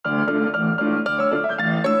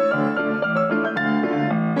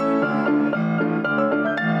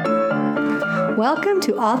Welcome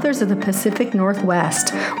to Authors of the Pacific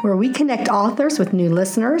Northwest, where we connect authors with new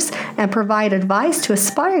listeners and provide advice to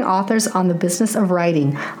aspiring authors on the business of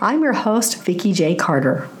writing. I'm your host, Vicki J.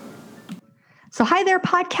 Carter. So hi there,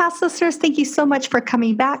 podcast listeners. Thank you so much for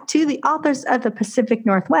coming back to the Authors of the Pacific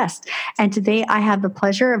Northwest. And today I have the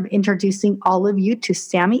pleasure of introducing all of you to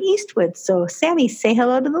Sammy Eastwood. So Sammy, say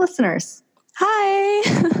hello to the listeners. Hi.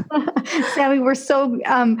 Sammy, we're so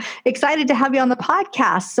excited to have you on the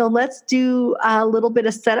podcast. So let's do a little bit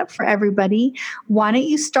of setup for everybody. Why don't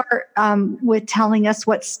you start with telling us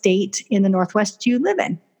what state in the Northwest you live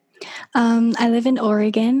in? I live in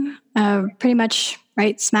Oregon, pretty much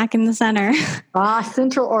right smack in the center.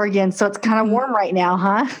 Central Oregon. So it's kind of warm right now,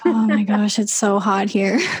 huh? Oh my gosh, it's so hot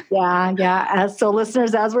here. Yeah. So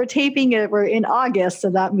listeners, as we're taping it, we're in August. So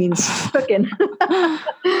that means cooking.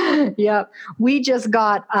 Yep. We just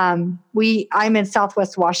got, I'm in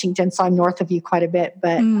Southwest Washington, so I'm north of you quite a bit,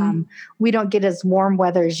 but we don't get as warm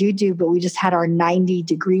weather as you do, but we just had our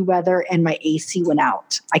 90-degree weather and my AC went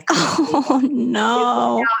out. Oh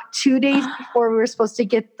no. It went out 2 days before we were supposed to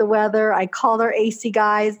get the weather. I called our AC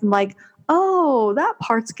guys and like, oh, that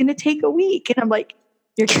part's going to take a week. And I'm like,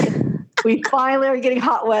 you're kidding. We finally are getting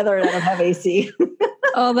hot weather and I don't have AC.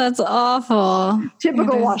 Oh, that's awful.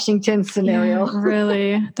 Typical Washington scenario. Yeah,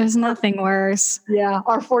 really. There's nothing worse. Yeah.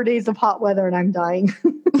 Our 4 days of hot weather and I'm dying.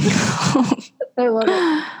 I love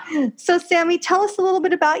it. So Sammy, tell us a little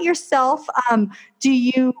bit about yourself.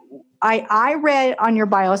 I read on your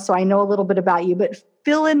bio, so I know a little bit about you, but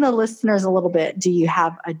fill in the listeners a little bit. Do you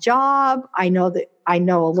have a job? I know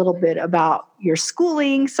a little bit about your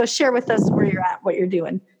schooling. So share with us where you're at, what you're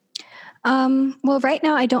doing. Well, right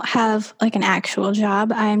now I don't have like an actual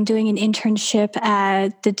job. I'm doing an internship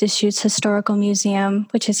at the Deschutes Historical Museum,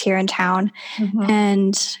 which is here in town. Mm-hmm.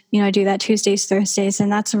 And, I do that Tuesdays, Thursdays,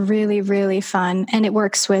 and that's really, really fun. And it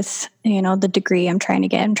works with, the degree I'm trying to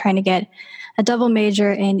get. I'm trying to get a double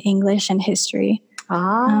major in English and history.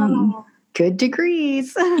 Good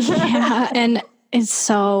degrees. Yeah. And it's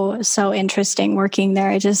so, so interesting working there.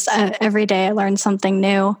 I just, every day I learn something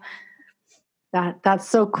new. That's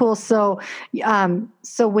so cool. So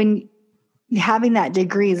when having that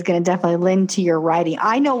degree is going to definitely lend to your writing.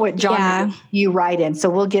 I know what genre you write in, so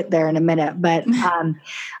we'll get there in a minute. But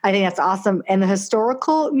I think that's awesome. And the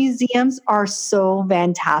historical museums are so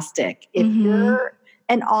fantastic. If you're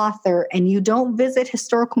an author and you don't visit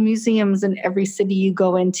historical museums in every city you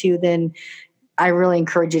go into, then I really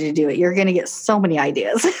encourage you to do it. You're going to get so many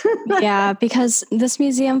ideas. Yeah, because this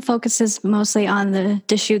museum focuses mostly on the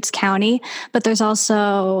Deschutes County, but there's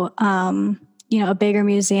also, a bigger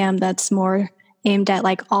museum that's more aimed at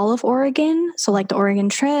like all of Oregon. So like the Oregon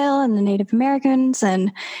Trail and the Native Americans.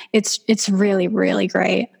 And it's really, really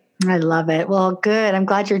great. I love it. Well, good. I'm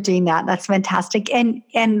glad you're doing that. That's fantastic. And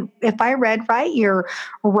if I read right, you're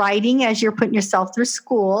writing as you're putting yourself through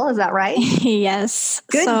school. Is that right? Yes.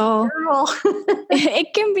 Good girl.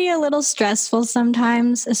 It can be a little stressful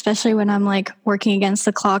sometimes, especially when I'm like working against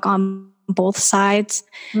the clock on both sides.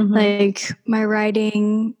 Mm-hmm. Like my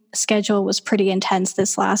writing schedule was pretty intense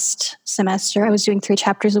this last semester. I was doing 3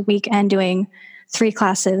 chapters a week and doing 3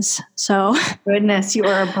 classes. So goodness, you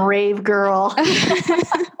are a brave girl.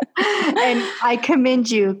 And I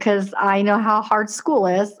commend you because I know how hard school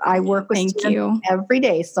is. I work with students every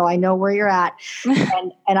day, so I know where you're at.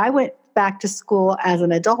 And I went back to school as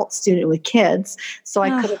an adult student with kids, so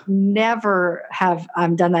I could have never have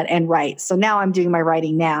done that and write. So now I'm doing my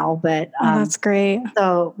writing now. But that's great.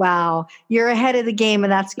 So wow, you're ahead of the game,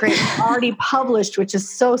 and that's great. Already published, which is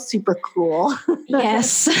so super cool.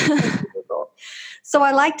 Yes. So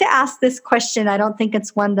I like to ask this question. I don't think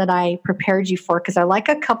it's one that I prepared you for because I like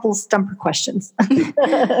a couple stumper questions.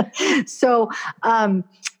 So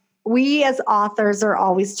we as authors are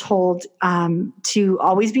always told to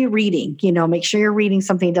always be reading, make sure you're reading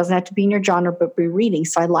something. It doesn't have to be in your genre, but be reading.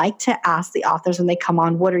 So I like to ask the authors when they come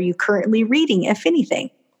on, what are you currently reading, if anything?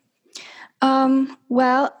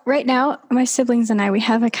 Well, right now, my siblings and I, we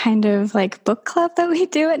have a kind of like book club that we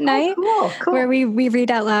do at night where we read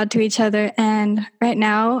out loud to each other. And right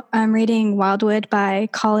now I'm reading Wildwood by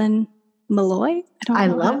Colin Meloy. I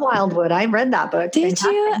love Wildwood. I read that book. Did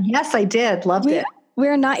you? Yes, I did. Loved it.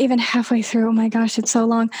 We're not even halfway through. Oh my gosh, it's so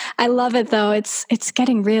long. I love it though. It's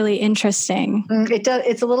getting really interesting. It does.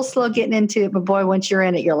 It's a little slow getting into it, but boy, once you're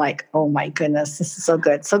in it, you're like, oh my goodness, this is so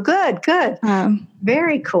good. So good.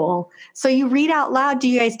 Very cool. So you read out loud. Do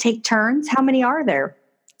you guys take turns? How many are there?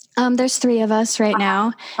 There's 3 of us right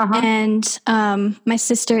now. And my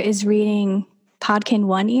sister is reading Podkin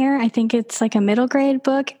One Ear. I think it's like a middle grade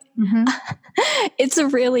book. Mm-hmm. It's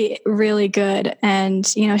really, really good. And,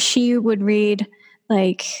 she would read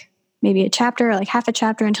like maybe a chapter or like half a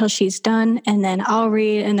chapter until she's done, and then I'll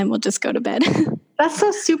read, and then we'll just go to bed. That's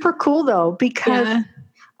so super cool though, because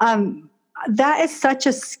that is such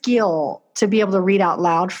a skill to be able to read out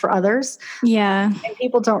loud for others. Yeah. And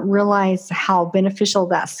people don't realize how beneficial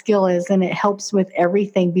that skill is. And it helps with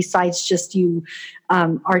everything besides just you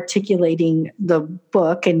articulating the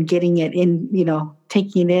book and getting it in,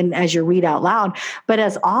 taking it in as you read out loud. But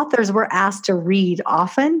as authors, we're asked to read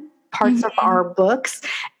often parts of our books,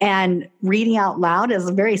 and reading out loud is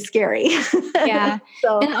very scary. Yeah.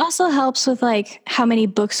 So, and it also helps with like how many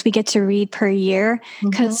books we get to read per year,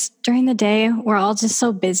 because during the day we're all just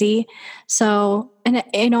so busy. So, and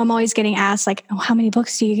I'm always getting asked like, oh, how many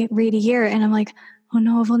books do you read a year? And I'm like, oh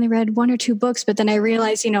no, I've only read 1 or 2 books. But then I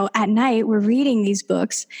realized, at night we're reading these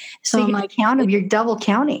books. So I'm like, count them. You're double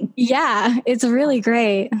counting. Yeah, it's really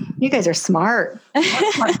great. You guys are smart.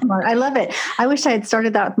 Smart. I love it. I wish I had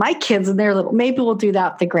started that with my kids when they're little. Maybe we'll do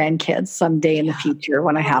that with the grandkids someday in the future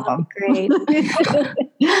when I have them. Great.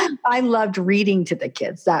 I loved reading to the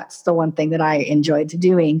kids. That's the one thing that I enjoyed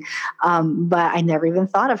doing. But I never even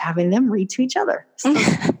thought of having them read to each other. So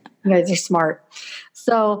you guys are smart.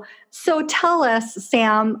 So tell us,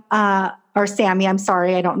 Sam, or Sammy, I'm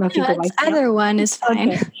sorry. I don't know if you go by Sam. Either one is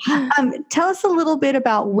fine. Okay. Tell us a little bit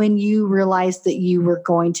about when you realized that you were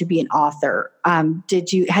going to be an author.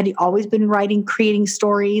 Had you always been creating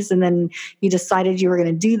stories, and then you decided you were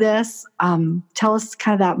going to do this? Tell us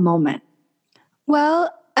kind of that moment.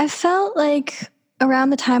 Well, I felt like around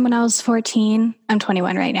the time when I was 14, I'm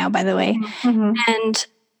 21 right now, by the way. And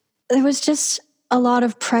there was just a lot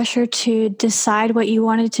of pressure to decide what you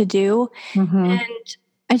wanted to do. And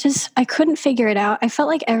I couldn't figure it out. I felt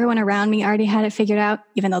like everyone around me already had it figured out,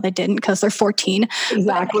 even though they didn't, because they're 14.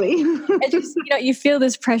 Exactly. I just, you feel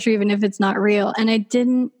this pressure even if it's not real. And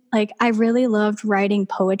I really loved writing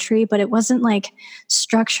poetry, but it wasn't like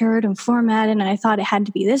structured and formatted. And I thought it had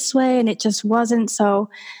to be this way, and it just wasn't. So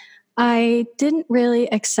I didn't really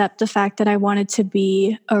accept the fact that I wanted to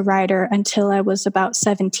be a writer until I was about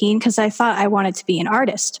 17, because I thought I wanted to be an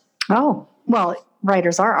artist. Oh, well,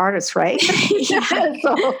 writers are artists, right?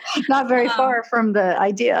 So not very far from the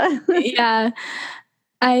idea. Yeah.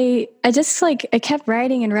 I just I kept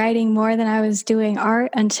writing and writing more than I was doing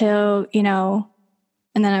art until,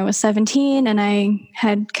 and then I was 17 and I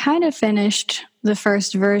had kind of finished the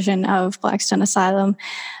first version of Blackstone Asylum.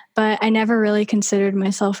 But I never really considered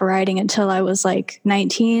myself writing until I was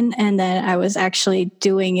 19. And then I was actually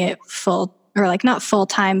doing it not full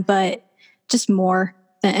time, but just more.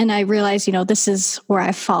 And I realized, this is where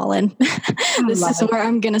I've fallen. This is where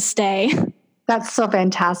I'm going to stay. That's so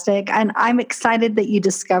fantastic. And I'm excited that you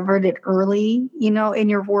discovered it early, in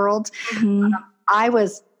your world. I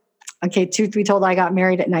was, truth be told, I got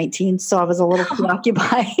married at 19, so I was a little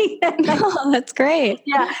preoccupied. Oh, that's great.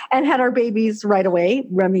 Yeah, and had our babies right away,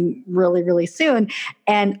 running really, really soon.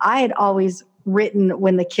 And I had always written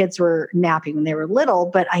when the kids were napping when they were little,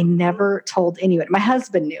 but I never told anyone. My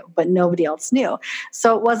husband knew, but nobody else knew.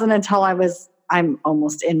 So it wasn't until I'm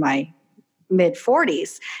almost in my mid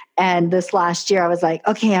 40s. And this last year I was like,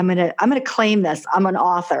 okay, I'm going to claim this. I'm an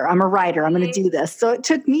author. I'm a writer. I'm going to do this. So it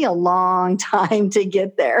took me a long time to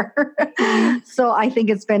get there. So I think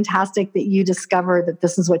it's fantastic that you discovered that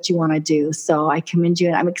this is what you want to do. So I commend you,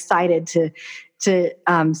 and I'm excited to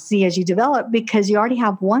see as you develop, because you already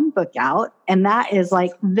have one book out, and that is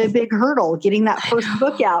the big hurdle, getting that first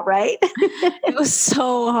book out, right? It was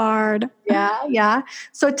so hard. Yeah.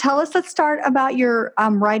 So let's start about your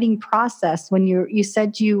writing process. When you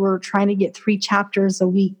said you were trying to get 3 chapters a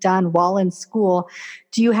week done while in school,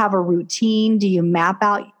 do you have a routine? Did you map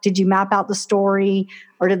out the story,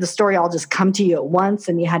 or did the story all just come to you at once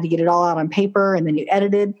and you had to get it all out on paper and then you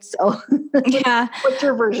edited? So yeah. What's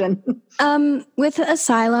your version? With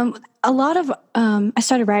Asylum, a lot of, I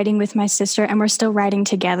started writing with my sister, and we're still writing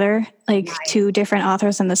together, nice. 2 different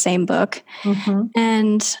authors in the same book.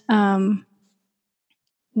 And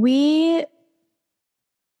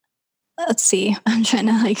let's see, I'm trying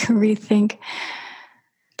to rethink.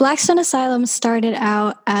 Blackstone Asylum started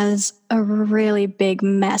out as a really big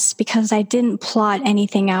mess because I didn't plot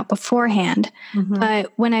anything out beforehand.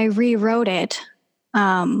 But when I rewrote it,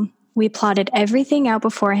 we plotted everything out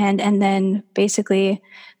beforehand. And then basically,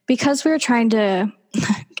 because we were trying to,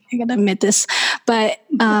 I gotta admit this, but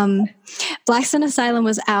Blackstone Asylum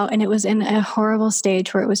was out and it was in a horrible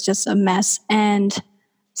stage where it was just a mess. And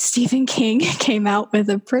Stephen King came out with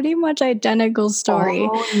a pretty much identical story.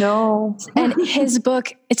 Oh, no. And his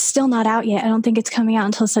book, it's still not out yet. I don't think it's coming out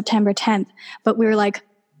until September 10th. But we were like,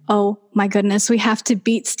 oh my goodness, we have to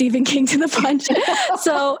beat Stephen King to the punch.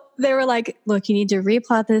 So they were like, look, you need to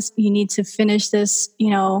replot this. You need to finish this,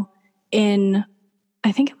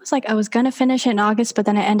 I think it was like I was going to finish it in August, but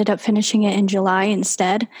then I ended up finishing it in July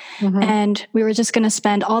instead. Mm-hmm. And we were just going to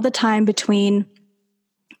spend all the time between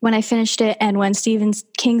when I finished it and when Stephen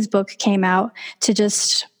King's book came out to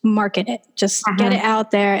just market it, just get it out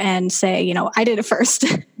there and say, I did it first.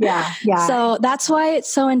 Yeah. So that's why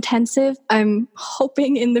it's so intensive. I'm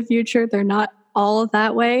hoping in the future they're not all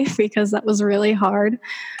that way, because that was really hard.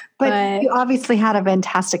 But you obviously had a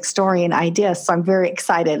fantastic story and idea, so I'm very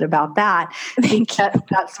excited about that. Thank you.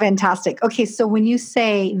 That's fantastic. Okay, so when you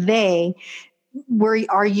say they,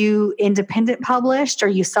 are you independent published? Are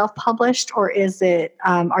you self-published, or is it?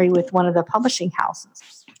 Are you with one of the publishing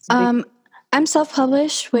houses? I'm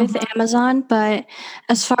self-published with Amazon, but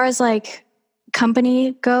as far as like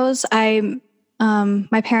company goes,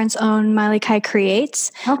 my parents own Miley Kai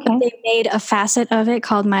Creates. Okay. They made a facet of it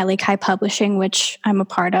called Miley Kai Publishing, which I'm a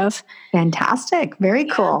part of. Fantastic. Very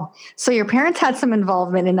cool. So your parents had some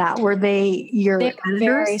involvement in that. Were they your editors?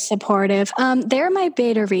 Very supportive. They're my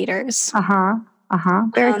beta readers.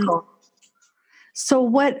 Very cool. So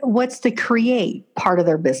what's the Create part of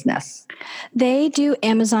their business? They do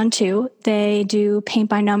Amazon too. They do paint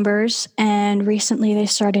by numbers, and recently they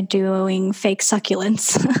started doing fake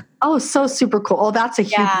succulents. Oh, so super cool. Oh, that's a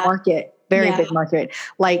huge market. Very big market.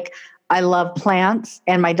 Like, I love plants,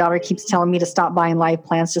 and my daughter keeps telling me to stop buying live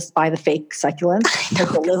plants, just buy the fake succulents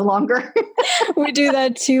because they'll live longer. We do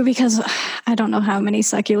that too, because I don't know how many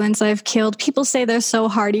succulents I've killed. People say they're so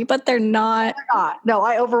hardy, but they're not. They're not. No,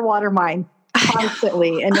 I overwater mine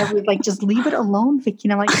constantly, and everybody's like, just leave it alone, Vicki.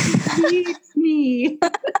 And I'm like, it's me.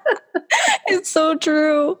 It's so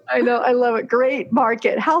true. I know. I love it. Great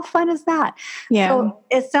market. How fun is that? Yeah. So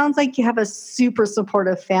it sounds like you have a super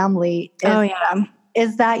supportive family.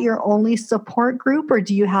 Is that your only support group, or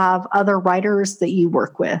do you have other writers that you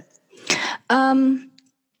work with? Once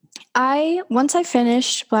I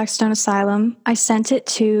finished Blackstone Asylum, I sent it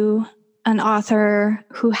to an author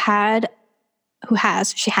who has it.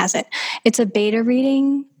 It's a beta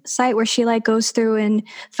reading site where she like goes through and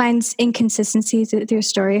finds inconsistencies through a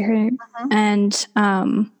story. And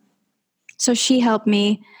so she helped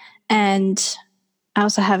me, and I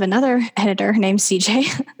also have another editor named CJ,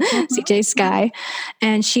 CJ Sky,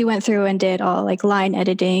 and she went through and did all like line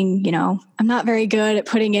editing. I'm not very good at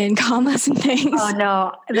putting in commas and things. Oh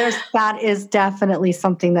no, that is definitely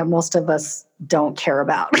something that most of us don't care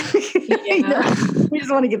about. We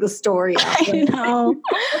just want to get the story out. I know.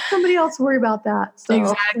 Let somebody else worry about that. So.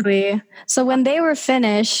 Exactly. So when they were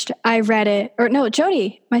finished, I read it, or no,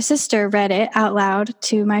 Jody, my sister, read it out loud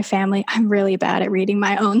to my family. I'm really bad at reading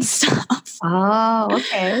my own stuff. Oh,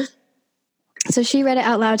 okay. So she read it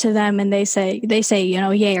out loud to them, and they say,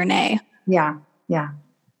 yay or nay. Yeah.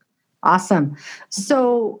 Awesome.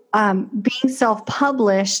 So being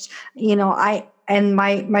self-published, my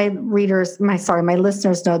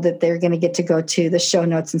listeners know that they're going to get to go to the show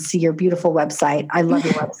notes and see your beautiful website. I love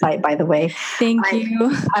your website, by the way. Thank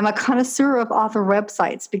you. I'm a connoisseur of author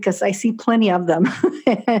websites because I see plenty of them.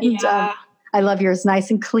 And, I love yours,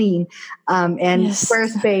 nice and clean. And yes.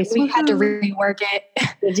 Squarespace. We had to rework it.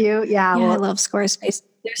 Did you? Yeah. I love Squarespace.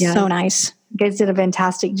 They're so nice. You guys did a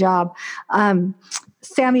fantastic job.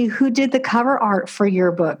 Sammy, who did the cover art for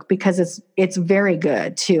your book? Because it's very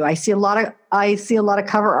good too. I see a lot of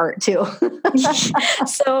cover art too.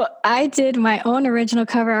 So I did my own original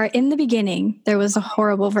cover art in the beginning. There was a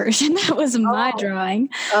horrible version that was my drawing.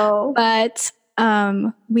 Oh. But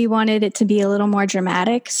we wanted it to be a little more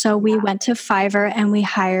dramatic. So we went to Fiverr and we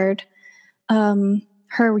hired,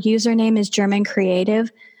 her username is German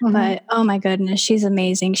Creative, but oh my goodness, she's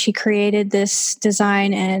amazing. She created this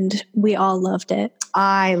design and we all loved it.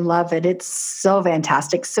 I love it. It's so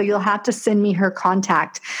fantastic. So you'll have to send me her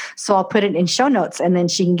contact. So I'll put it in show notes, and then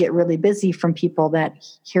she can get really busy from people that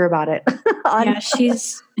hear about it. Yeah,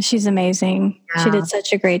 she's amazing. Yeah. She did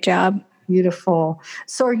such a great job. Beautiful.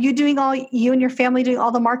 So are you you and your family doing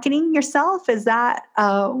all the marketing yourself? Is that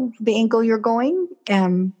the angle you're going?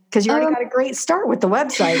 Because you already got a great start with the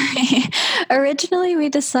website. Originally, we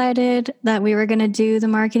decided that we were going to do the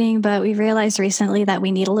marketing, but we realized recently that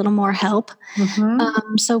we need a little more help.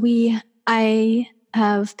 So I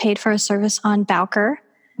have paid for a service on Bowker,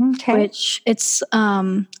 which it's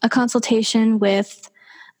a consultation with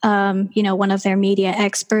one of their media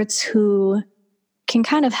experts who can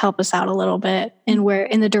kind of help us out a little bit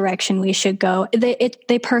in the direction we should go. They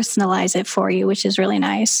personalize it for you, which is really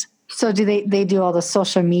nice. So do they do all the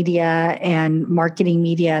social media and marketing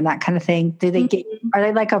media and that kind of thing? Are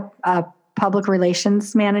they like a public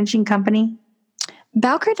relations managing company?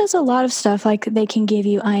 Bowker does a lot of stuff. Like they can give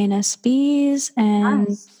you INSBs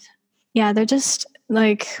and they're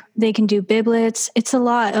like they can do biblets. It's a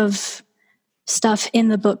lot of stuff in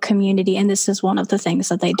the book community, and this is one of the things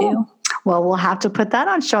that they do. Well, we'll have to put that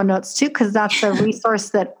on show notes too, because that's a resource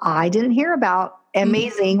that I didn't hear about.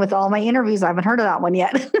 Amazing. With all my interviews, I haven't heard of that one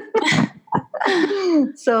yet.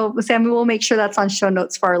 So, Sammy, we'll make sure that's on show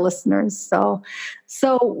notes for our listeners. So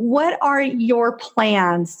what are your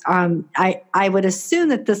plans? I would assume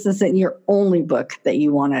that this isn't your only book that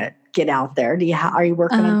you want to get out there. Are you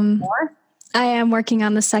working on more? I am working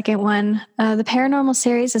on the second one. The Paranormal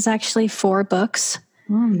series is actually 4 books.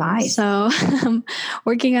 Nice. So I'm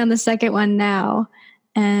working on the second one now.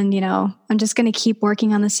 And, I'm just going to keep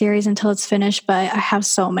working on the series until it's finished. But I have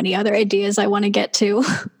so many other ideas I want to get to.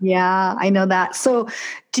 Yeah, I know that. So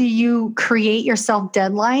do you create yourself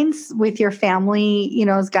deadlines with your family,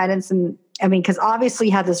 as guidance? And because obviously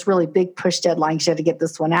you had this really big push deadline. You had to get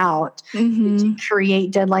this one out. Mm-hmm. Did you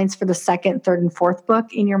create deadlines for the second, third, and fourth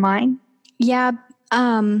book in your mind? Yeah.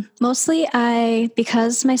 Mostly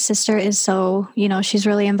because my sister is so, she's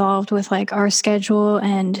really involved with like our schedule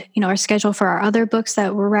and, our schedule for our other books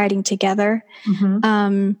that we're writing together.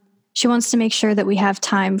 Mm-hmm. She wants to make sure that we have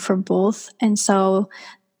time for both. And so,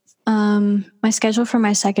 my schedule for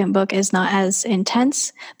my second book is not as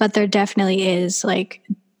intense, but there definitely is like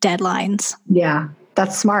deadlines. Yeah,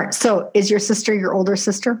 that's smart. So is your sister your older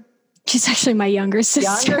sister? She's actually my younger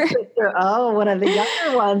sister. Oh, one of the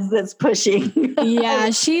younger ones that's pushing. Yeah,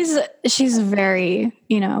 she's very,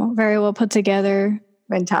 very well put together.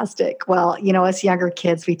 Fantastic. Well, us younger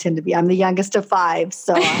kids, we tend to be. I'm the youngest of 5,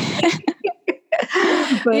 so.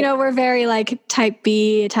 But, we're very like type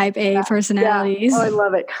B, type A personalities. Yeah. Oh, I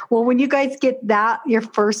love it. Well, when you guys get your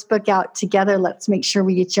first book out together, let's make sure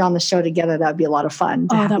we get you on the show together. That'd be a lot of fun.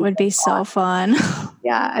 Oh, that would be so fun.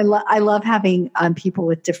 Yeah, I love having people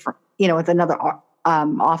with different, with another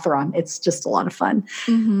author on. It's just a lot of fun.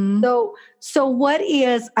 Mm-hmm. So what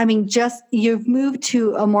is, you've moved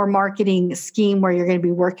to a more marketing scheme where you're going to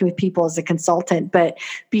be working with people as a consultant. But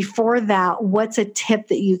before that, what's a tip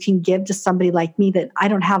that you can give to somebody like me that I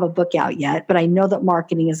don't have a book out yet, but I know that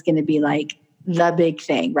marketing is going to be like the big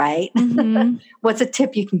thing, right? Mm-hmm. What's a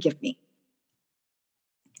tip you can give me?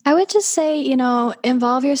 I would just say,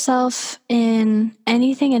 involve yourself in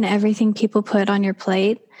anything and everything people put on your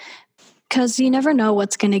plate, because you never know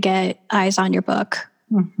what's going to get eyes on your book.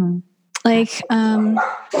 Mm-hmm. Like,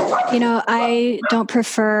 I don't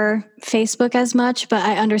prefer Facebook as much, but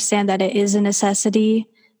I understand that it is a necessity,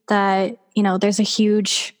 that, there's a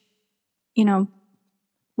huge,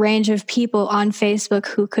 range of people on Facebook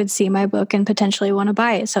who could see my book and potentially want to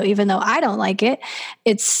buy it. So even though I don't like it,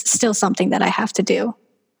 it's still something that I have to do.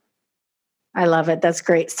 I love it. That's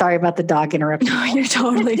great. Sorry about the dog interruption. No, you're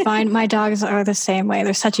totally fine. My dogs are the same way.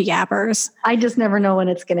 They're such yappers. I just never know when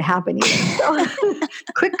it's going to happen. So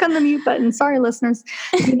quick on the mute button. Sorry, listeners.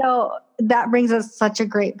 That brings us such a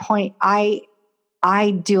great point. I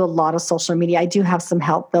do a lot of social media. I do have some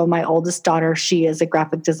help though. My oldest daughter, she is a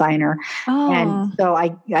graphic designer. Oh. And so I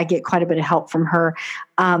get quite a bit of help from her.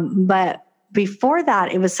 But before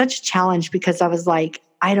that, it was such a challenge because I was like,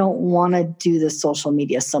 I don't want to do the social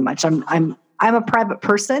media so much. I'm a private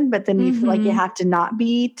person, but then you feel like you have to not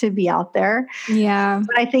be to be out there. Yeah.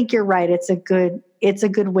 But I think you're right. It's a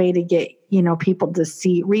good way to get, people to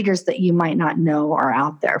see, readers that you might not know are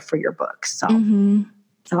out there for your book. So,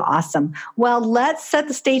 So awesome. Well, let's set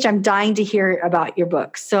the stage. I'm dying to hear about your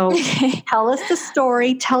book. So tell us the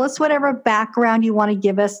story. Tell us whatever background you want to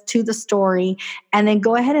give us to the story, and then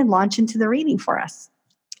go ahead and launch into the reading for us.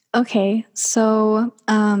 Okay, so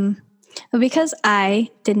because I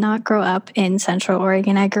did not grow up in Central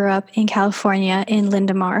Oregon, I grew up in California in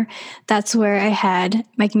Lindenmar. That's where I had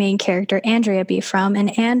my main character, Andrea, be from.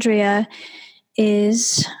 And Andrea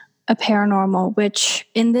is a paranormal, which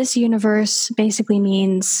in this universe basically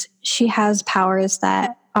means she has powers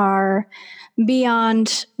that are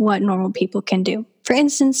beyond what normal people can do. For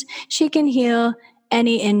instance, she can heal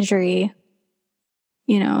any injury,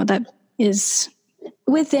 that is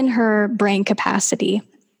within her brain capacity.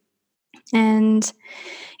 And,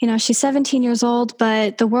 she's 17 years old,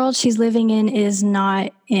 but the world she's living in is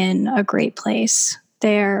not in a great place.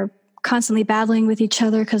 They're constantly battling with each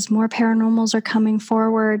other because more paranormals are coming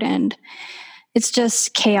forward, and it's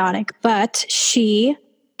just chaotic. But she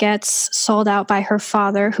gets sold out by her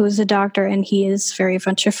father, who is a doctor, and he is very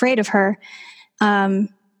much afraid of her.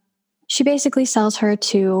 She basically sells her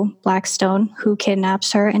to Blackstone, who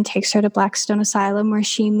kidnaps her and takes her to Blackstone Asylum, where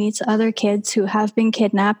she meets other kids who have been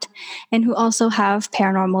kidnapped and who also have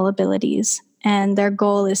paranormal abilities. And their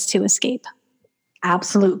goal is to escape.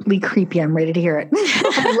 Absolutely creepy. I'm ready to hear it.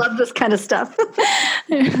 I love this kind of stuff.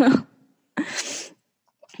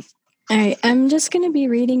 All right, I'm just going to be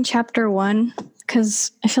reading chapter 1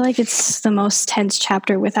 because I feel like it's the most tense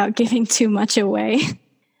chapter without giving too much away.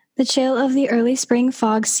 The chill of the early spring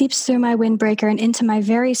fog seeps through my windbreaker and into my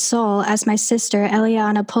very soul as my sister,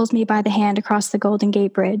 Eliana, pulls me by the hand across the Golden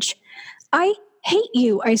Gate Bridge. I hate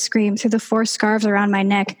you, I scream through the 4 scarves around my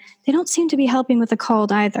neck. They don't seem to be helping with the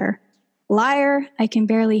cold either. Liar, I can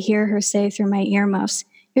barely hear her say through my earmuffs.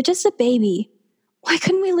 You're just a baby. Why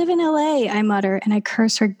couldn't we live in LA? I mutter, and I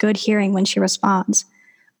curse her good hearing when she responds.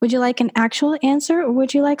 Would you like an actual answer, or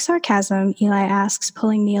would you like sarcasm? Eli asks,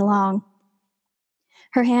 pulling me along.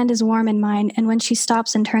 Her hand is warm in mine, and when she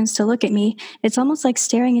stops and turns to look at me, it's almost like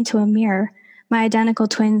staring into a mirror. My identical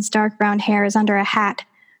twin's dark brown hair is under a hat.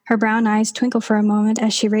 Her brown eyes twinkle for a moment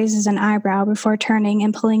as she raises an eyebrow before turning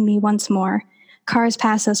and pulling me once more. Cars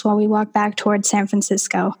pass us while we walk back toward San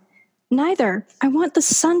Francisco. Neither. I want the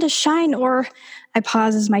sun to shine, or... I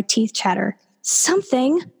pause as my teeth chatter.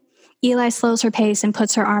 Something. Eli slows her pace and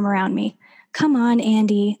puts her arm around me. Come on,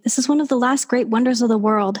 Andy. This is one of the last great wonders of the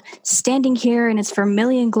world, standing here in its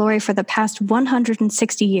vermilion glory for the past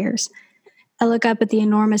 160 years. I look up at the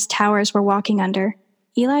enormous towers we're walking under.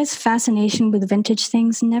 Eli's fascination with vintage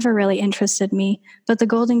things never really interested me, but the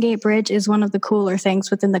Golden Gate Bridge is one of the cooler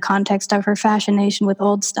things within the context of her fascination with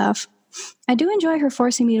old stuff. I do enjoy her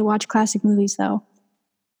forcing me to watch classic movies, though.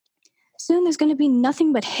 Soon there's going to be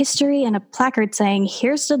nothing but history and a placard saying,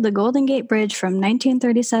 "Here stood the Golden Gate Bridge from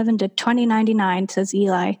 1937 to 2099, says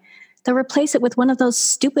Eli. They'll replace it with one of those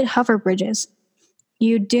stupid hover bridges.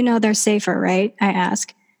 You do know they're safer, right? I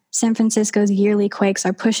ask. San Francisco's yearly quakes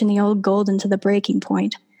are pushing the old Golden to the breaking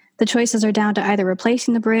point. The choices are down to either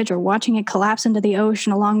replacing the bridge or watching it collapse into the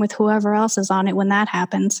ocean along with whoever else is on it when that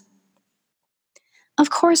happens.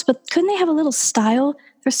 Of course, but couldn't they have a little style?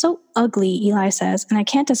 They're so ugly, Eli says, and I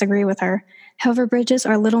can't disagree with her. Hover bridges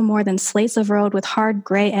are little more than slates of road with hard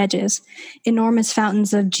gray edges. Enormous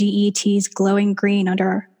fountains of GET's glowing green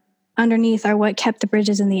underneath are what kept the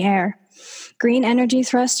bridges in the air. Green Energy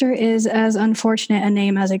Thruster is as unfortunate a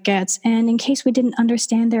name as it gets, and in case we didn't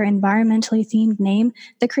understand their environmentally themed name,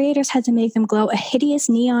 the creators had to make them glow a hideous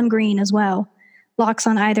neon green as well. Locks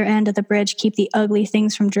on either end of the bridge keep the ugly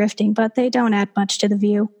things from drifting, but they don't add much to the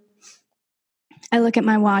view. I look at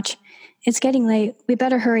my watch. It's getting late. We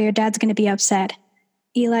better hurry or Dad's going to be upset.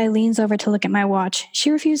 Eli leans over to look at my watch.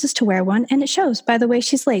 She refuses to wear one, and it shows by the way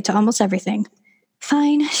she's late to almost everything.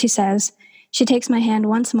 Fine, she says. She takes my hand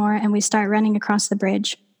once more, and we start running across the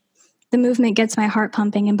bridge. The movement gets my heart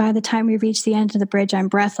pumping, and by the time we reach the end of the bridge, I'm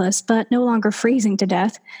breathless, but no longer freezing to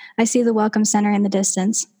death. I see the Welcome Center in the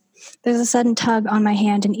distance. There's a sudden tug on my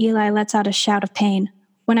hand, and Eli lets out a shout of pain.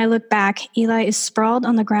 When I look back, Eli is sprawled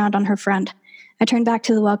on the ground on her front. I turn back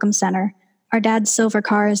to the Welcome Center. Our dad's silver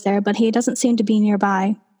car is there, but he doesn't seem to be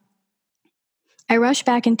nearby. I rush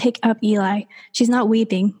back and pick up Eli. She's not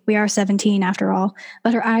weeping. We are 17 after all,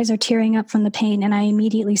 but her eyes are tearing up from the pain, and I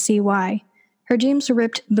immediately see why. Her jeans were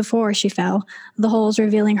ripped before she fell, the holes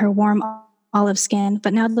revealing her warm olive skin,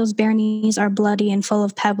 but now those bare knees are bloody and full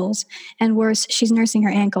of pebbles, and worse, she's nursing her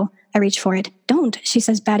ankle. I reach for it. Don't, she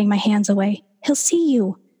says, batting my hands away. He'll see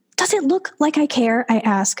you. Does it look like I care? I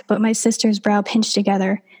ask, but my sister's brow pinched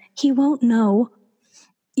together. He won't know.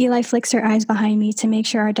 Eli flicks her eyes behind me to make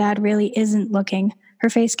sure our dad really isn't looking. Her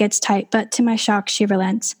face gets tight, but to my shock, she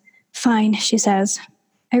relents. Fine, she says.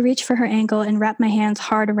 I reach for her ankle and wrap my hands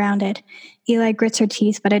hard around it. Eli grits her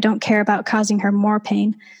teeth, but I don't care about causing her more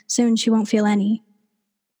pain. Soon she won't feel any.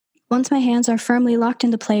 Once my hands are firmly locked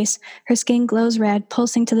into place, her skin glows red,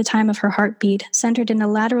 pulsing to the time of her heartbeat, centered in a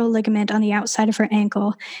lateral ligament on the outside of her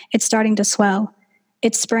ankle. It's starting to swell.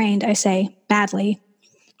 It's sprained, I say, badly.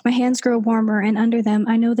 My hands grow warmer, and under them,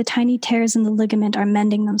 I know the tiny tears in the ligament are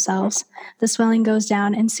mending themselves. The swelling goes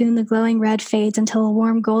down, and soon the glowing red fades until a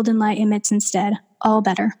warm golden light emits instead. All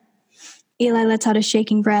better. Eli lets out a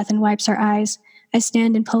shaking breath and wipes her eyes. I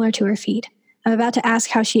stand and pull her to her feet. I'm about to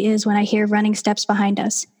ask how she is when I hear running steps behind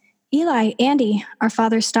us. Eli, Andy, our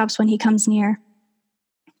father stops when he comes near.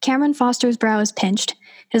 Cameron Foster's brow is pinched.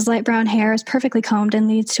 His light brown hair is perfectly combed and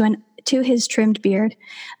leads to his trimmed beard.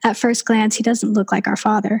 At first glance, he doesn't look like our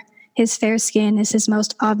father. His fair skin is his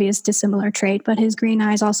most obvious dissimilar trait, but his green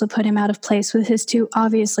eyes also put him out of place with his 2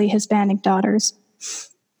 obviously Hispanic daughters.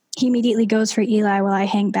 He immediately goes for Eli while I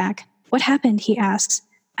hang back. What happened? He asks.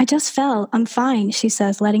 I just fell. I'm fine, she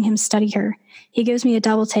says, letting him study her. He gives me a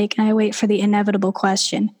double take, and I wait for the inevitable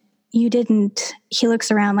question. You didn't... He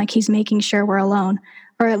looks around like he's making sure we're alone,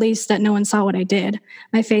 or at least that no one saw what I did.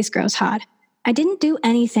 My face grows hot. I didn't do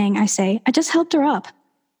anything, I say. I just helped her up.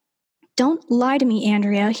 Don't lie to me,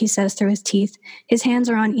 Andrea, he says through his teeth. His hands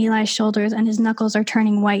are on Eli's shoulders, and his knuckles are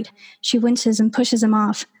turning white. She winces and pushes him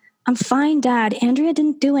off. I'm fine, Dad. Andrea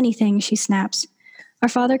didn't do anything, she snaps. Our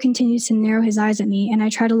father continues to narrow his eyes at me, and I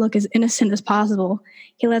try to look as innocent as possible.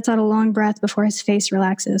 He lets out a long breath before his face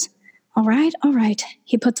relaxes. All right.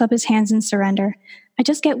 He puts up his hands in surrender. I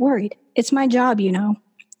just get worried. It's my job, you know.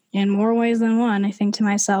 In more ways than one, I think to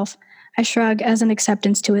myself. I shrug as an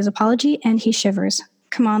acceptance to his apology, and he shivers.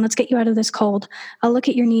 Come on, let's get you out of this cold. I'll look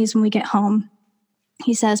at your knees when we get home,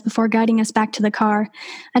 he says before guiding us back to the car.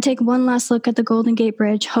 I take one last look at the Golden Gate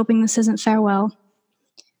Bridge, hoping this isn't farewell.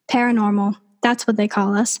 Paranormal. That's what they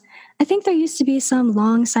call us. I think there used to be some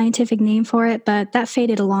long scientific name for it, but that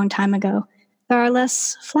faded a long time ago. There are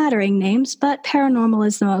less flattering names, but paranormal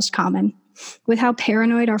is the most common. With how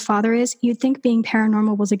paranoid our father is, you'd think being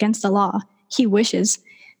paranormal was against the law. He wishes.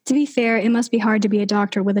 To be fair, it must be hard to be a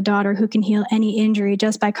doctor with a daughter who can heal any injury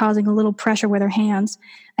just by causing a little pressure with her hands.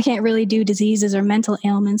 I can't really do diseases or mental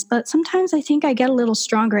ailments, but sometimes I think I get a little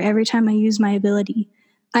stronger every time I use my ability.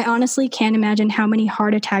 I honestly can't imagine how many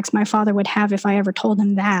heart attacks my father would have if I ever told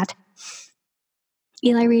him that.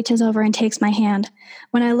 Eli reaches over and takes my hand.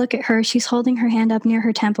 When I look at her, she's holding her hand up near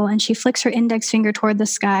her temple and she flicks her index finger toward the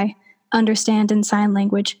sky. Understand in sign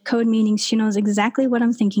language, code meaning she knows exactly what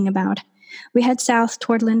I'm thinking about. We head south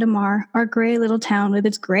toward Lindamar, our gray little town with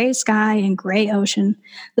its gray sky and gray ocean.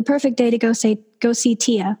 The perfect day to go see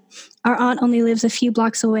Tia. Our aunt only lives a few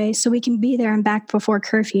blocks away, so we can be there and back before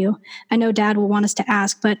curfew. I know Dad will want us to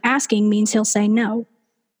ask, but asking means he'll say no.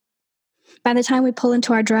 By the time we pull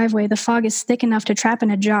into our driveway, the fog is thick enough to trap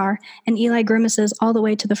in a jar, and Eli grimaces all the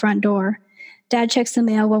way to the front door. Dad checks the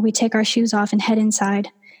mail while we take our shoes off and head inside.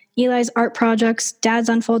 Eli's art projects, Dad's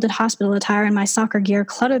unfolded hospital attire, and my soccer gear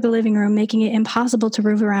clutter the living room, making it impossible to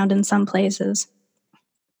move around in some places.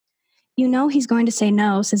 You know he's going to say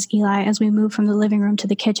no, says Eli as we move from the living room to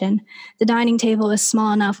the kitchen. The dining table is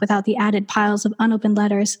small enough without the added piles of unopened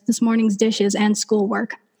letters, this morning's dishes, and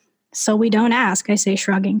schoolwork. So we don't ask, I say,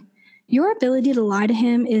 shrugging. Your ability to lie to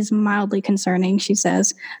him is mildly concerning, she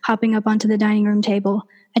says, hopping up onto the dining room table.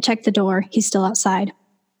 I check the door. He's still outside.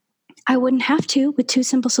 I wouldn't have to with two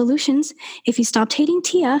simple solutions. If he stopped hating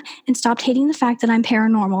Tia and stopped hating the fact that I'm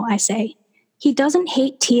paranormal, I say. He doesn't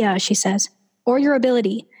hate Tia, she says. Or your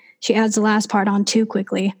ability. She adds the last part on too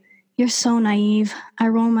quickly. You're so naive. I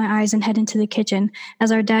roll my eyes and head into the kitchen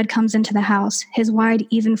as our dad comes into the house. His wide,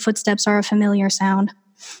 even footsteps are a familiar sound.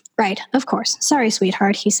 Right, of course. Sorry,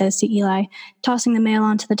 sweetheart, he says to Eli, tossing the mail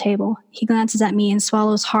onto the table. He glances at me and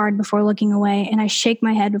swallows hard before looking away, and I shake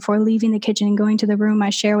my head before leaving the kitchen and going to the room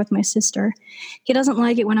I share with my sister. He doesn't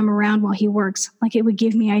like it when I'm around while he works, like it would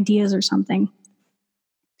give me ideas or something.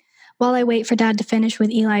 While I wait for Dad to finish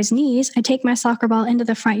with Eli's knees, I take my soccer ball into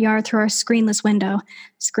the front yard through our screenless window.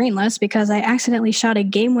 Screenless because I accidentally shot a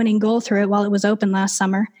game-winning goal through it while it was open last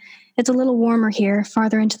summer. It's a little warmer here,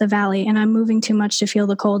 farther into the valley, and I'm moving too much to feel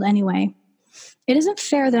the cold anyway. It isn't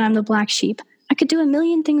fair that I'm the black sheep. I could do a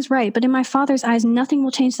million things right, but in my father's eyes, nothing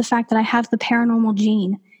will change the fact that I have the paranormal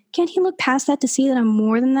gene. Can't he look past that to see that I'm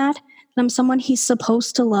more than that? That I'm someone he's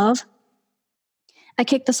supposed to love? I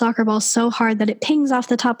kick the soccer ball so hard that it pings off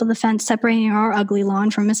the top of the fence, separating our ugly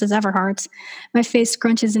lawn from Mrs. Everhart's. My face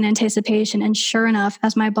scrunches in anticipation, and sure enough,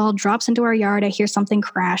 as my ball drops into our yard, I hear something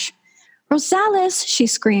crash. Rosales, she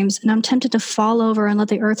screams, and I'm tempted to fall over and let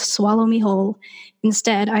the earth swallow me whole.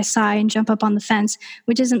 Instead, I sigh and jump up on the fence,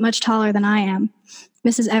 which isn't much taller than I am.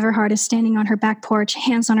 Mrs. Everhart is standing on her back porch,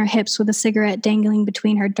 hands on her hips with a cigarette dangling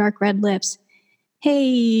between her dark red lips.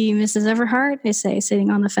 Hey, Mrs. Everhart, I say, sitting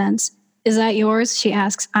on the fence. Is that yours? She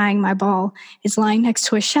asks, eyeing my ball. It's lying next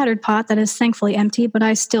to a shattered pot that is thankfully empty, but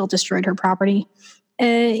I still destroyed her property.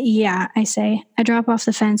 Yeah, I say. I drop off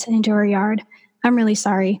the fence and into her yard. I'm really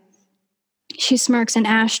sorry. She smirks and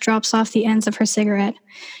ash drops off the ends of her cigarette.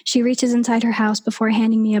 She reaches inside her house before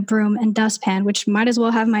handing me a broom and dustpan, which might as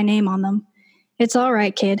well have my name on them. It's all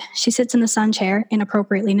right, kid. She sits in the sun chair,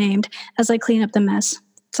 inappropriately named, as I clean up the mess.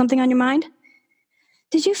 Something on your mind?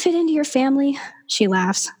 Did you fit into your family? She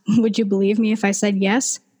laughs. Would you believe me if I said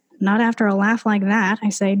yes? Not after a laugh like that, I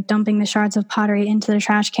say, dumping the shards of pottery into the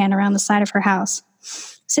trash can around the side of her house.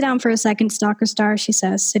 Sit down for a second, Stalker Star, she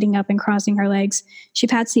says, sitting up and crossing her legs. She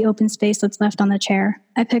pats the open space that's left on the chair.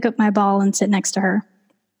 I pick up my ball and sit next to her.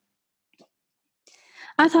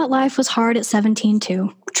 I thought life was hard at 17,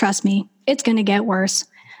 too. Trust me, it's going to get worse.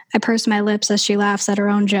 I purse my lips as she laughs at her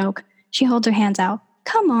own joke. She holds her hands out.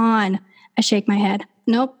 Come on. I shake my head.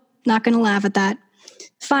 Nope, not going to laugh at that.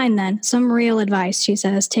 Fine then, some real advice, she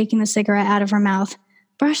says, taking the cigarette out of her mouth.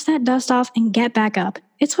 Brush that dust off and get back up.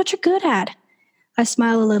 It's what you're good at. I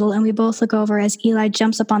smile a little and we both look over as Eli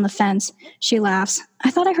jumps up on the fence. She laughs.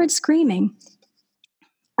 I thought I heard screaming.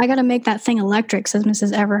 I gotta make that thing electric, says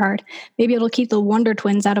Mrs. Everhart. Maybe it'll keep the Wonder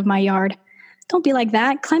Twins out of my yard. Don't be like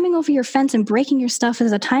that. Climbing over your fence and breaking your stuff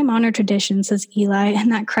is a time-honored tradition, says Eli,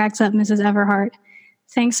 and that cracks up Mrs. Everhart.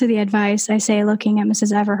 Thanks for the advice, I say, looking at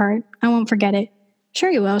Mrs. Everhart. I won't forget it. Sure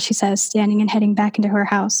you will, she says, standing and heading back into her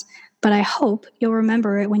house. But I hope you'll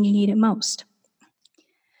remember it when you need it most.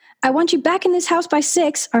 I want you back in this house by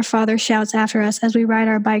 6, our father shouts after us as we ride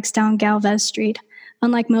our bikes down Galvez Street.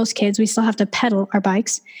 Unlike most kids, we still have to pedal our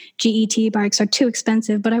bikes. GET bikes are too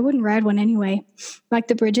expensive, but I wouldn't ride one anyway. Like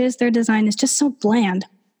the Bridges, their design is just so bland.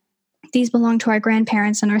 These belong to our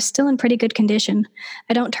grandparents and are still in pretty good condition.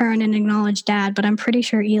 I don't turn and acknowledge Dad, but I'm pretty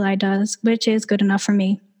sure Eli does, which is good enough for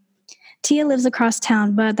me. Tia lives across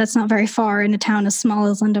town, but that's not very far in a town as small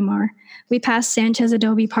as Lindemar. We pass Sanchez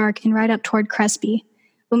Adobe Park and ride up toward Crespi.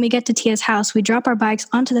 When we get to Tia's house, we drop our bikes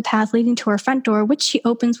onto the path leading to her front door, which she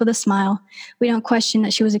opens with a smile. We don't question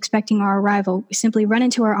that she was expecting our arrival. We simply run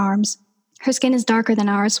into her arms. Her skin is darker than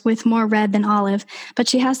ours, with more red than olive, but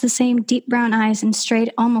she has the same deep brown eyes and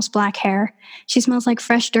straight, almost black hair. She smells like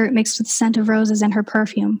fresh dirt mixed with the scent of roses and her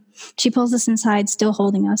perfume. She pulls us inside, still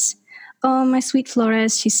holding us. Oh, my sweet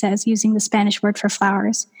Flores, she says, using the Spanish word for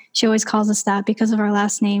flowers. She always calls us that because of our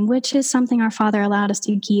last name, which is something our father allowed us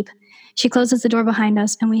to keep. She closes the door behind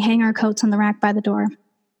us, and we hang our coats on the rack by the door.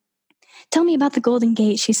 Tell me about the Golden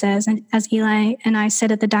Gate, she says, and as Eli and I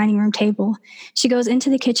sit at the dining room table. She goes into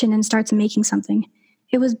the kitchen and starts making something.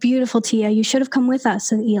 It was beautiful, Tia. You should have come with us,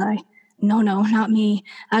 said Eli. No, not me.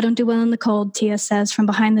 I don't do well in the cold, Tia says from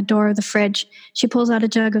behind the door of the fridge. She pulls out a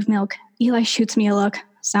jug of milk. Eli shoots me a look.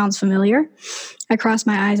 Sounds familiar? I cross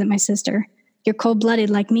my eyes at my sister. You're cold-blooded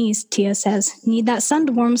like me, Tia says. Need that sun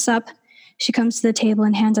to warm us up. She comes to the table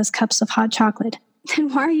and hands us cups of hot chocolate.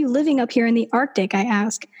 Then why are you living up here in the Arctic, I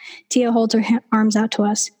ask. Tia holds her arms out to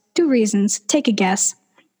us. 2 reasons. Take a guess.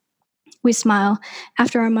 We smile.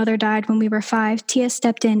 After our mother died when we were 5, Tia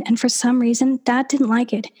stepped in, and for some reason, Dad didn't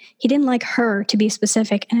like it. He didn't like her, to be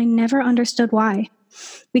specific, and I never understood why.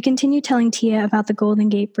 We continue telling Tia about the Golden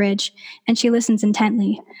Gate Bridge, and she listens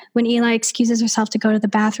intently. When Eli excuses herself to go to the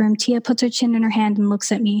bathroom, Tia puts her chin in her hand and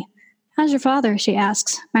looks at me. How's your father? She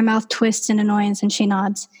asks. My mouth twists in annoyance, and she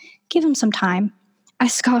nods. Give him some time. I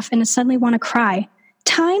scoff and suddenly want to cry.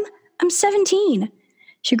 Time? I'm 17.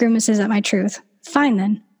 She grimaces at my truth. Fine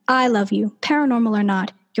then. I love you, paranormal or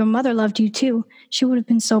not. Your mother loved you too. She would have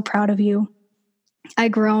been so proud of you. I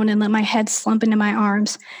groan and let my head slump into my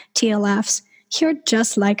arms. Tia laughs. You're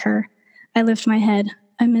just like her. I lift my head.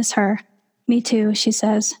 I miss her. Me too, she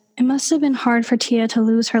says. It must have been hard for Tia to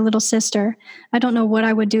lose her little sister. I don't know what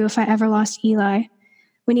I would do if I ever lost Eli.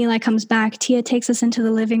 When Eli comes back, Tia takes us into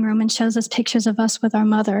the living room and shows us pictures of us with our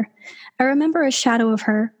mother. I remember a shadow of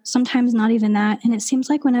her, sometimes not even that, and it seems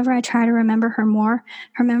like whenever I try to remember her more,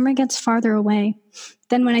 her memory gets farther away.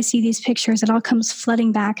 Then when I see these pictures, it all comes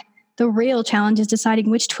flooding back. The real challenge is deciding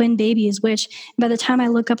which twin baby is which, and by the time I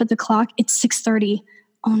look up at the clock, it's 6:30.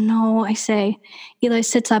 Oh no, I say. Eli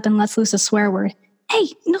sits up and lets loose a swear word. Hey,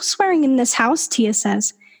 no swearing in this house, Tia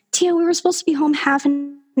says. Tia, we were supposed to be home half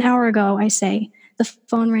an hour ago, I say. The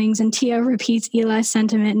phone rings and Tia repeats Eli's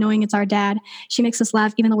sentiment, knowing it's our dad. She makes us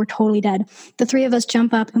laugh even though we're totally dead. The 3 of us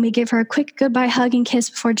jump up and we give her a quick goodbye hug and kiss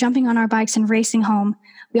before jumping on our bikes and racing home.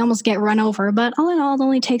 We almost get run over, but all in all, it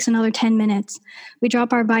only takes another 10 minutes. We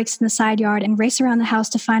drop our bikes in the side yard and race around the house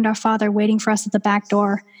to find our father waiting for us at the back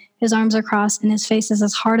door. His arms are crossed and his face is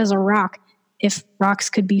as hard as a rock, if rocks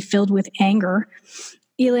could be filled with anger.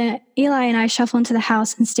 Eli and I shuffle into the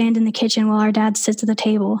house and stand in the kitchen while our dad sits at the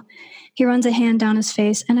table. He runs a hand down his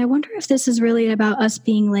face, and I wonder if this is really about us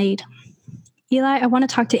being late. Eli, I want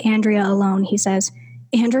to talk to Andrea alone, he says.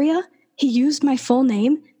 Andrea? He used my full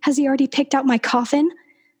name? Has he already picked out my coffin?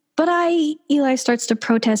 But Eli starts to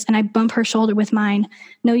protest, and I bump her shoulder with mine.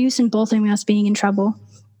 No use in both of us being in trouble.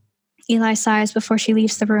 Eli sighs before she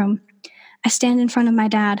leaves the room. I stand in front of my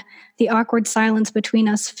dad. The awkward silence between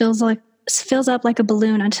us fills up like a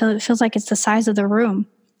balloon until it feels like it's the size of the room.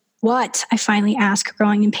 What? I finally ask,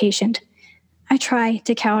 growing impatient. I try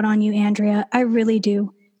to count on you, Andrea. I really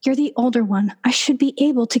do. You're the older one. I should be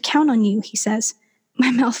able to count on you, he says.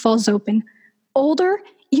 My mouth falls open. Older?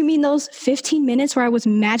 You mean those 15 minutes where I was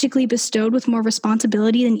magically bestowed with more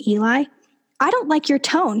responsibility than Eli? I don't like your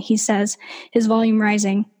tone, he says, his volume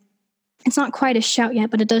rising. It's not quite a shout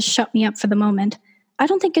yet, but it does shut me up for the moment. I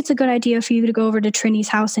don't think it's a good idea for you to go over to Trini's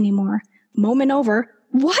house anymore. Moment over.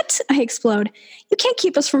 What? I explode. You can't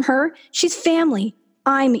keep us from her. She's family.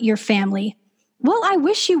 I'm your family. Well, I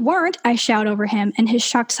wish you weren't, I shout over him, and his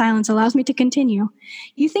shocked silence allows me to continue.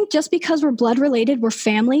 You think just because we're blood related, we're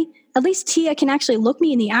family? At least Tia can actually look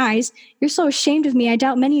me in the eyes. You're so ashamed of me, I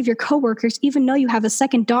doubt many of your coworkers even know you have a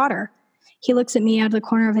second daughter. He looks at me out of the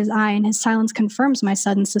corner of his eye, and his silence confirms my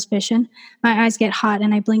sudden suspicion. My eyes get hot,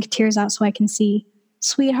 and I blink tears out so I can see.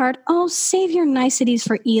 Sweetheart, oh, save your niceties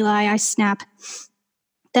for Eli, I snap.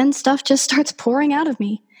 Then stuff just starts pouring out of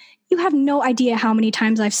me. You have no idea how many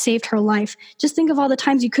times I've saved her life. Just think of all the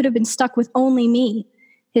times you could have been stuck with only me.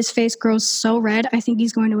 His face grows so red, I think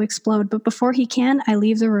he's going to explode, but before he can, I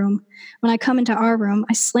leave the room. When I come into our room,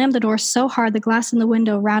 I slam the door so hard the glass in the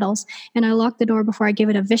window rattles, and I lock the door before I give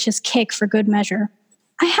it a vicious kick for good measure.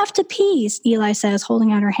 I have to pee, Eli says,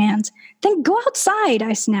 holding out her hands. Then go outside,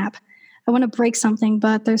 I snap. I want to break something,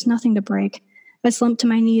 but there's nothing to break. I slump to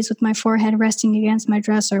my knees with my forehead resting against my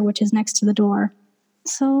dresser, which is next to the door.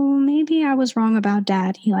 So maybe I was wrong about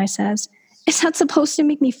Dad, Eli says. Is that supposed to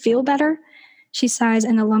make me feel better? She sighs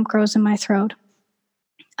and a lump grows in my throat.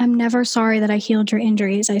 I'm never sorry that I healed your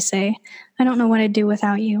injuries, I say. I don't know what I'd do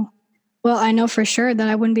without you. Well, I know for sure that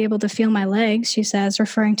I wouldn't be able to feel my legs, she says,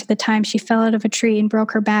 referring to the time she fell out of a tree and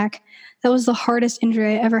broke her back. That was the hardest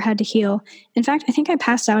injury I ever had to heal. In fact, I think I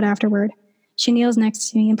passed out afterward. She kneels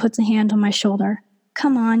next to me and puts a hand on my shoulder.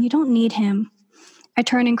 Come on, you don't need him. I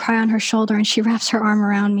turn and cry on her shoulder, and she wraps her arm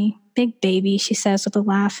around me. Big baby, she says with a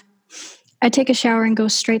laugh. I take a shower and go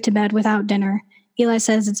straight to bed without dinner. Eli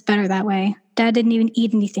says it's better that way. Dad didn't even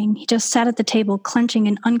eat anything. He just sat at the table, clenching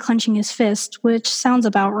and unclenching his fist, which sounds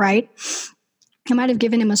about right. I might have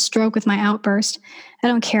given him a stroke with my outburst. I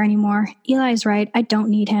don't care anymore. Eli's right. I don't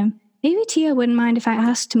need him. Maybe Tia wouldn't mind if I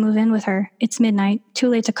asked to move in with her. It's midnight. Too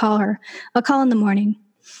late to call her. I'll call in the morning.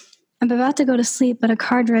 I'm about to go to sleep, but a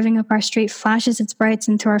car driving up our street flashes its brights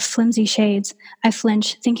into our flimsy shades. I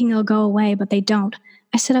flinch, thinking they'll go away, but they don't.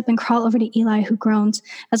 I sit up and crawl over to Eli, who groans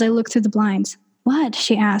as I look through the blinds. What?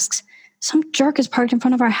 She asks. Some jerk is parked in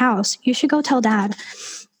front of our house. You should go tell Dad.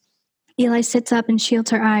 Eli sits up and shields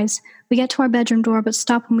her eyes. We get to our bedroom door, but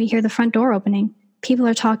stop when we hear the front door opening. People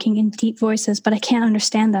are talking in deep voices, but I can't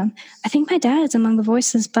understand them. I think my dad is among the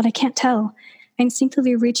voices, but I can't tell. I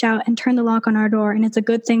instinctively reach out and turn the lock on our door, and it's a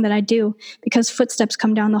good thing that I do, because footsteps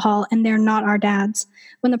come down the hall, and they're not our dad's.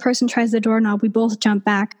 When the person tries the doorknob, we both jump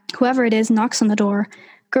back. Whoever it is knocks on the door.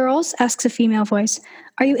 Girls, asks a female voice.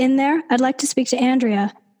 Are you in there? I'd like to speak to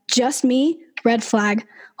Andrea. Just me? Red flag.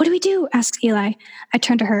 What do we do? Asks Eli. I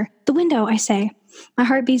turn to her. The window, I say. My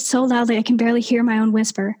heart beats so loudly I can barely hear my own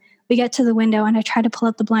whisper. We get to the window, and I try to pull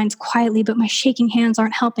up the blinds quietly, but my shaking hands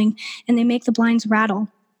aren't helping, and they make the blinds rattle.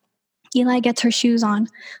 Eli gets her shoes on.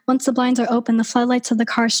 Once the blinds are open, the floodlights of the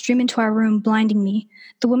car stream into our room, blinding me.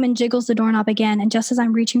 The woman jiggles the doorknob again, and just as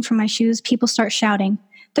I'm reaching for my shoes, people start shouting.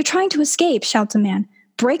 They're trying to escape, shouts a man.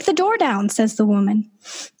 Break the door down, says the woman.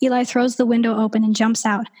 Eli throws the window open and jumps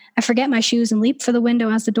out. I forget my shoes and leap for the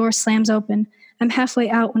window as the door slams open. I'm halfway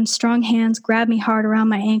out when strong hands grab me hard around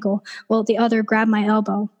my ankle, while the other grab my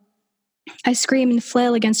elbow. I scream and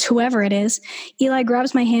flail against whoever it is. Eli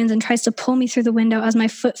grabs my hands and tries to pull me through the window as my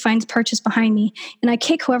foot finds purchase behind me, and I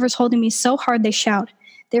kick whoever's holding me so hard they shout.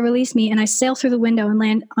 They release me, and I sail through the window and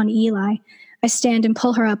land on Eli. I stand and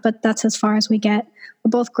pull her up, but that's as far as we get. We're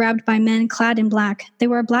both grabbed by men clad in black. They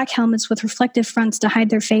wear black helmets with reflective fronts to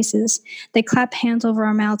hide their faces. They clap hands over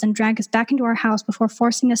our mouths and drag us back into our house before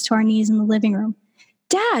forcing us to our knees in the living room.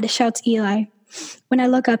 Dad, shouts Eli. When I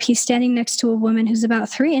look up, he's standing next to a woman who's about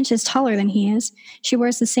 3 inches taller than he is. She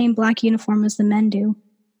wears the same black uniform as the men do.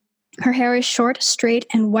 Her hair is short, straight,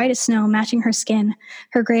 and white as snow, matching her skin.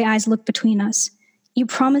 Her gray eyes look between us. You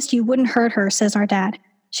promised you wouldn't hurt her, says our dad.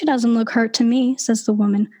 She doesn't look hurt to me, says the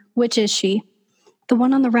woman. Which is she? The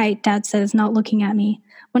one on the right, Dad says, not looking at me.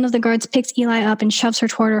 One of the guards picks Eli up and shoves her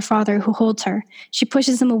toward her father, who holds her. She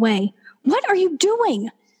pushes him away. What are you doing?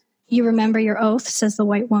 You remember your oath, says the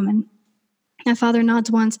white woman. My father nods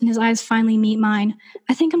once, and his eyes finally meet mine.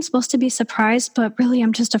 I think I'm supposed to be surprised, but really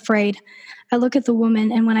I'm just afraid. I look at the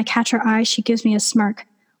woman, and when I catch her eye, she gives me a smirk.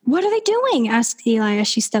 What are they doing? Asks Eli as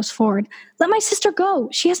she steps forward. Let my sister go.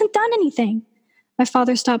 She hasn't done anything. My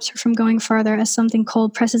father stops her from going further as something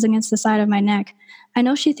cold presses against the side of my neck. I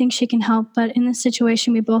know she thinks she can help, but in this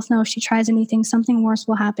situation, we both know if she tries anything, something worse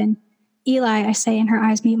will happen. Eli, I say, and her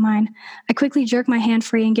eyes meet mine. I quickly jerk my hand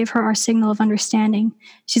free and give her our signal of understanding.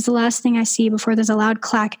 She's the last thing I see before there's a loud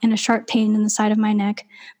clack and a sharp pain in the side of my neck.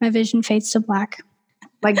 My vision fades to black.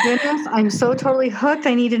 My goodness, I'm so totally hooked.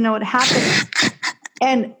 I need to know what happened.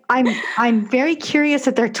 And I'm very curious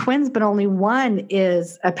that they're twins, but only one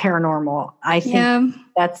is a paranormal. I think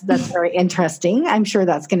That's very interesting. I'm sure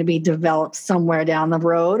that's going to be developed somewhere down the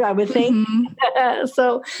road, I would think.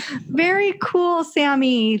 So very cool,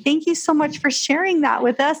 Sammy. Thank you so much for sharing that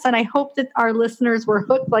with us. And I hope that our listeners were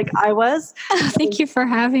hooked like I was. Thank you for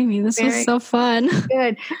having me. This was so fun.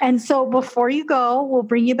 Good. And so before you go, we'll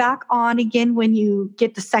bring you back on again when you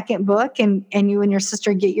get the second book and you and your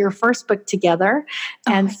sister get your first book together.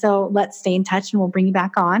 And so let's stay in touch and we'll bring you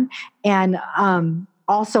back on. And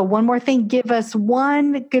also, one more thing, give us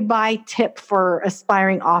one goodbye tip for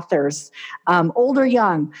aspiring authors, old or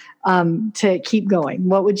young, to keep going.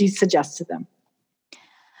 What would you suggest to them?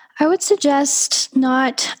 I would suggest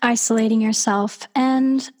not isolating yourself.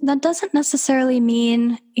 And that doesn't necessarily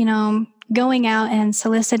mean, going out and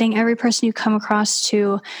soliciting every person you come across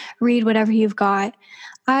to read whatever you've got.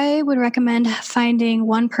 I would recommend finding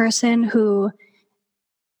one person who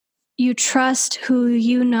you trust, who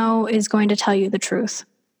you know is going to tell you the truth.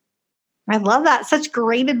 I love that. Such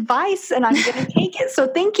great advice, and I'm going to take it. So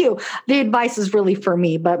thank you. The advice is really for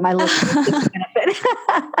me, but my listeners get the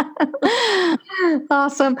benefit.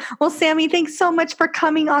 Awesome. Well, Sammy, thanks so much for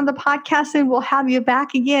coming on the podcast, and we'll have you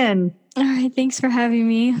back again. All right. Thanks for having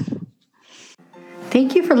me.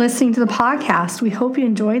 Thank you for listening to the podcast. We hope you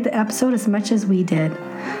enjoyed the episode as much as we did.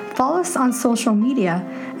 Follow us on social media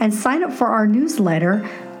and sign up for our newsletter,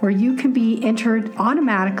 where you can be entered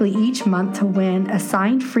automatically each month to win a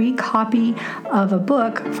signed free copy of a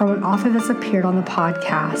book from an author that's appeared on the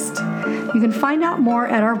podcast. You can find out more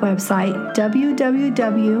at our website,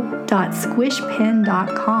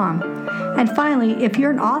 www.squishpen.com. And finally, if you're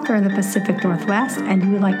an author in the Pacific Northwest and you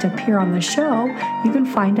would like to appear on the show, you can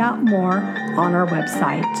find out more on our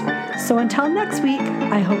website. So until next week,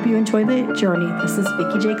 I hope you enjoy the journey. This is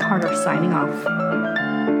Vicki J. Carter signing off.